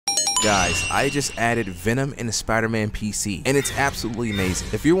Guys, I just added Venom in the Spider-Man PC, and it's absolutely amazing.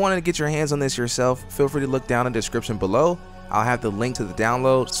 If you're wanting to get your hands on this yourself, feel free to look down in the description below. I'll have the link to the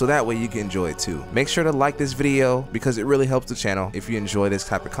download so that way you can enjoy it too. Make sure to like this video because it really helps the channel if you enjoy this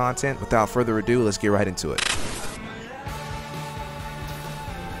type of content. Without further ado, let's get right into it.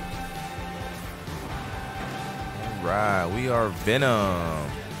 Alright, we are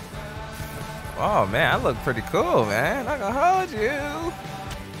Venom. Oh man, I look pretty cool, man. I can hold you.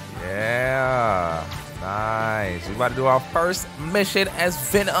 Yeah, nice. We about to do our first mission as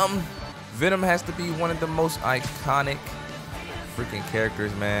Venom. Venom has to be one of the most iconic freaking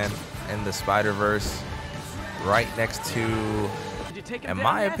characters, man, in the Spider-Verse. Right next to, in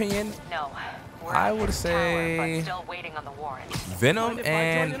my opinion, I would say Venom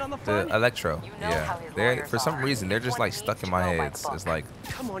and the Electro. Yeah, they're for some reason they're just like stuck in my head. It's like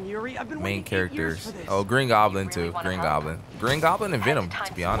main characters. Oh, Green Goblin too. Green Goblin and Venom,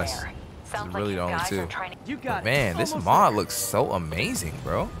 to be honest. It's really the only two. But man, this mod looks so amazing,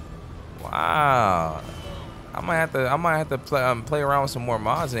 bro. Wow. I might have to play around with some more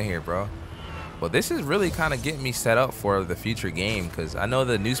mods in here, bro. But this is really kind of getting me set up for the future game, because I know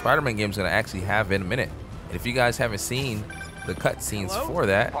the new Spider-Man game is going to actually have Venom in it. And if you guys haven't seen the cutscenes for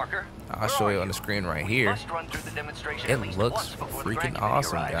that, I'll show you on the screen right here. It looks freaking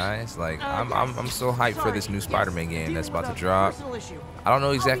awesome, guys. Like I'm so hyped for this new Spider-Man game that's about to drop. I don't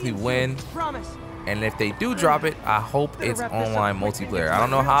know exactly when, and if they do drop it, I hope it's online multiplayer. I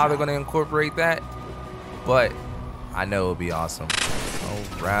don't know how they're going to incorporate that, but I know it'll be awesome.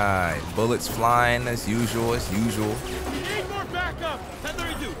 All right, bullets flying as usual.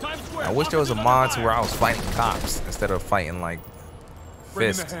 I wish there was a mod to where I was fighting cops instead of fighting like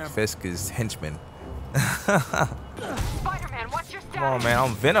Fisk. Fisk is henchman. Spider-Man, watch your Come on, man,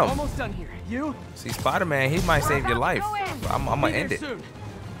 I'm Venom. Almost done here. You? See, Spider-Man, he might save your life. I'm gonna end it.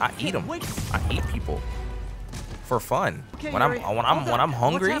 I eat them. I eat people for fun. When I'm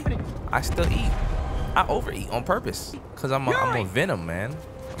hungry, I still eat. I overeat on purpose because I'm a Venom, man.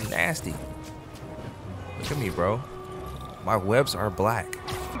 I'm nasty. Look at me, bro. My webs are black.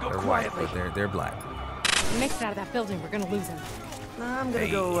 They're white, but they're black. Mix it out of that building. We're gonna lose him. I'm gonna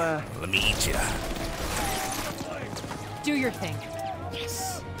go. Let me eat you. Do your thing.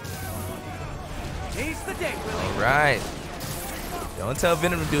 Yes. Taste the day, Willie. All right. Don't tell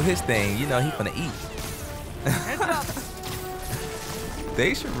Venom to do his thing. You know he's gonna eat. Heads up.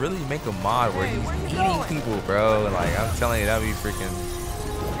 They should really make a mod where he's eating people, bro. Like, I'm telling you, that'd be freaking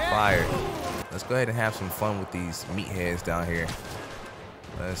fire. Let's go ahead and have some fun with these meatheads down here.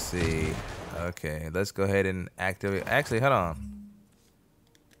 Let's see. Okay, let's go ahead and activate. Actually, hold on.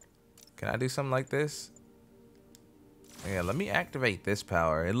 Can I do something like this? Yeah, let me activate this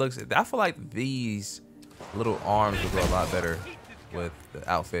power. It looks, I feel like these little arms would go a lot better with the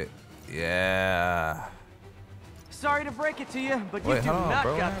outfit. Yeah. Sorry to break it to you, but you Wait, do hold on, not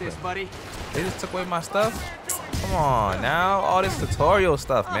bro. got this, buddy. They just took away my stuff? Come on now. All this tutorial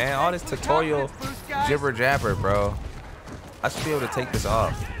stuff, man. All this tutorial jibber jabber, bro. I should be able to take this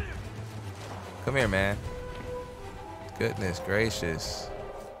off. Come here, man. Goodness gracious.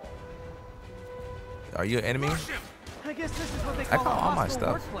 Are you an enemy? I guess this is what they I call got all my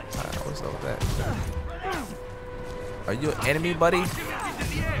hostile stuff. workplace. I don't know what's up with that. Are you an enemy, buddy?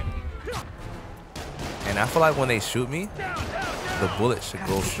 And I feel like when they shoot me, the bullet should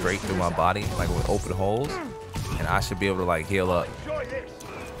go straight through my body, like with open holes, and I should be able to like heal up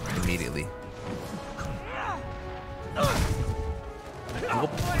immediately. Oh,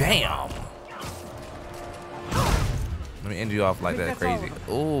 bam! Let me end you off like that, crazy.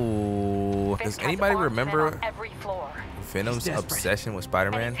 Ooh, does anybody remember Venom's obsession with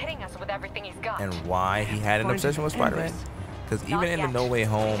Spider-Man and why he had an obsession with Spider-Man? Because even in the No Way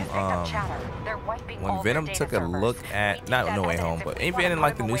Home, when Venom took a look at, not No Way Home, but even in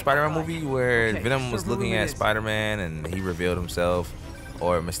like the new Spider-Man movie where Venom was looking at Spider-Man and he revealed himself,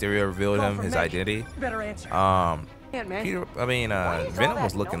 or Mysterio revealed him, his identity, Venom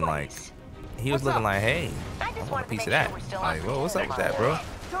was looking like, hey, I want a piece of that. Like, well, what's up with that, bro?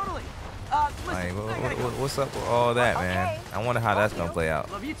 Like, what's up with all that, man? I wonder how that's gonna play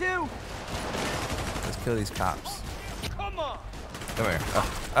out. Love you too. Let's kill these cops. Come here.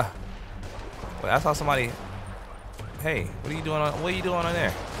 Wait, I saw somebody. Hey, what are you doing on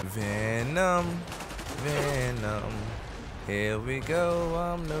there? Venom, Venom. Here we go.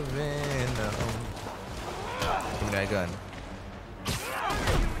 I'm the Venom. Give me that gun.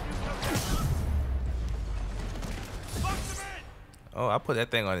 Oh, I put that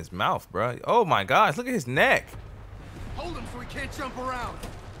thing on his mouth, bro. Oh my gosh, look at his neck. Hold him so he can't jump around.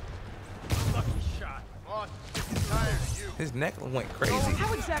 Lucky shot. Come on, get tired. His neck went crazy.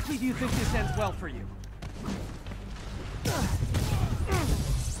 How exactly do you think this ends well for you?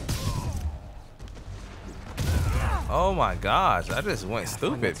 Oh my gosh, I just went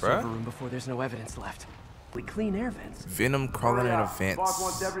stupid, bro. Room before there's no evidence left. We clean air vents. Venom crawling in a vent. Boss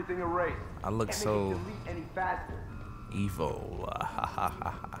wants everything erased. I look Can't so make it delete any faster. evil.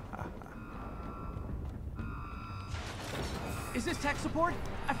 Is this tech support?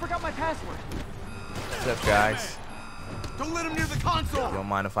 I forgot my password. What's up, guys? Don't let him near the console. You don't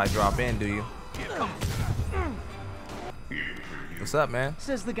mind if I drop in, do you? What's up, man?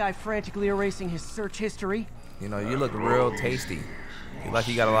 Says the guy frantically erasing his search history. You know, you look real tasty. You like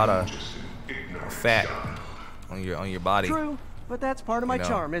you got a lot of fat on your body. True, but that's part of my You know.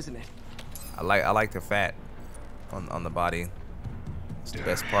 charm, isn't it? I like the fat on the body. It's the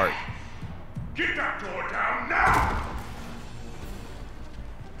best part. Get that door down now.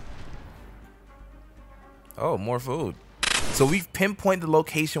 Oh, more food. So we've pinpointed the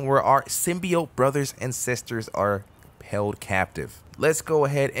location where our symbiote brothers and sisters are held captive. Let's go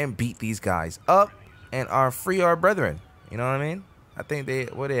ahead and beat these guys up and free our brethren. You know what I mean? I think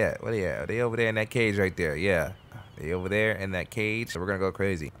where they at? Are they over there in that cage right there? Yeah, they over there in that cage. So we're gonna go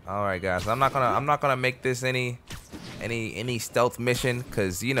crazy. All right, guys. I'm not gonna make this any stealth mission,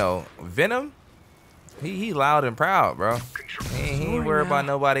 cause you know Venom, he loud and proud, bro. He ain't worried about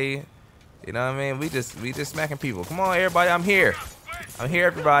nobody. You know what I mean? We just smacking people. Come on, everybody. I'm here,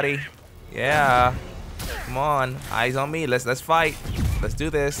 everybody. Yeah. Come on. Eyes on me. Let's fight. Let's do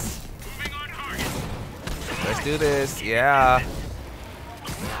this. Let's do this. Yeah.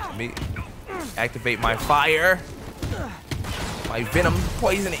 Let me activate my fire. My venom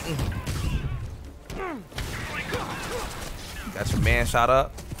poisoning. Got your man shot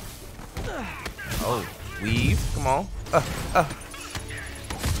up. Oh, weave. Come on.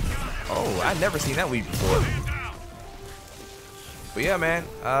 Oh, I've never seen that weave before. But yeah, man.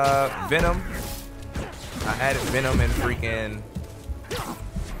 Venom. I added Venom and freaking.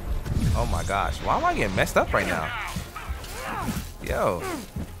 Oh my gosh. Why am I getting messed up right now? Yo,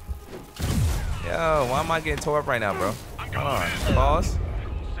 why am I getting tore up right now, bro? Hold on. Pause.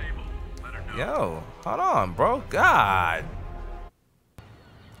 Yo, hold on, bro. God.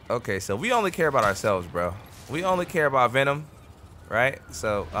 Okay, so we only care about ourselves, bro. We only care about Venom, right?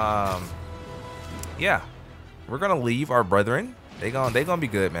 So, yeah. We're gonna leave our brethren. They gonna be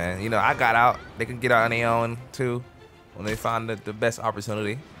good, man. You know, I got out. They can get out on their own too when they find the best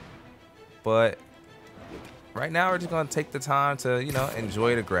opportunity. But right now, we're just gonna take the time to, you know,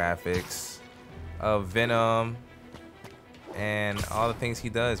 enjoy the graphics of Venom and all the things he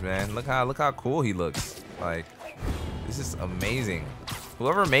does, man. Look how cool he looks. Like, this is amazing.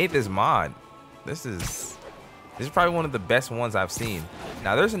 Whoever made this mod, this is probably one of the best ones I've seen.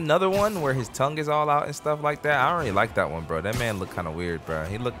 Now, there's another one where his tongue is all out and stuff like that. I don't really like that one, bro. That man looked kind of weird, bro.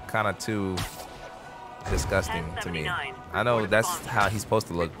 He looked kind of too disgusting to me. I know that's how he's supposed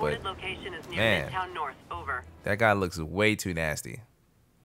to look, but man, that guy looks way too nasty.